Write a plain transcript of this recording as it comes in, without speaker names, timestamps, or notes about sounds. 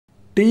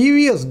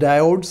TVS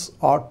diodes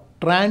or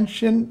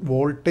transient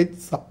voltage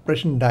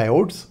suppression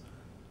diodes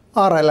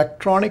are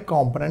electronic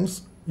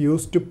components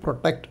used to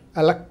protect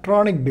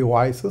electronic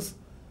devices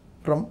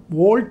from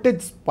voltage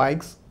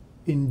spikes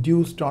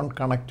induced on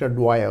connected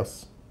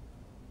wires.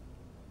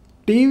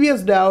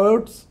 TVS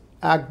diodes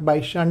act by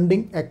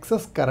shunting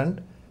excess current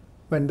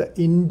when the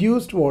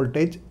induced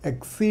voltage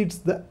exceeds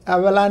the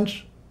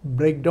avalanche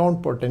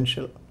breakdown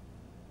potential.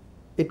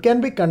 It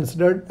can be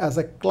considered as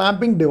a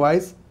clamping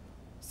device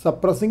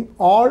suppressing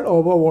all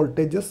over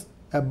voltages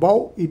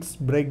above its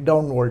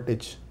breakdown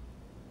voltage.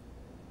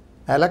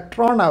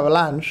 Electron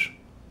avalanche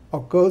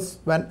occurs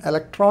when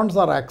electrons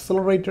are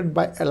accelerated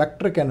by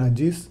electric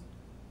energies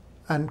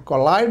and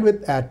collide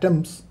with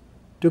atoms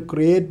to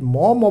create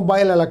more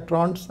mobile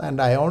electrons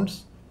and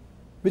ions,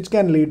 which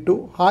can lead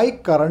to high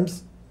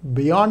currents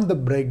beyond the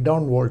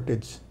breakdown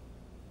voltage.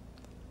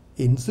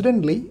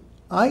 Incidentally,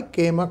 I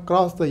came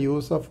across the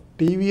use of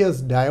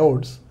TVS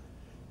diodes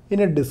in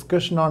a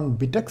discussion on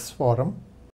Bitex forum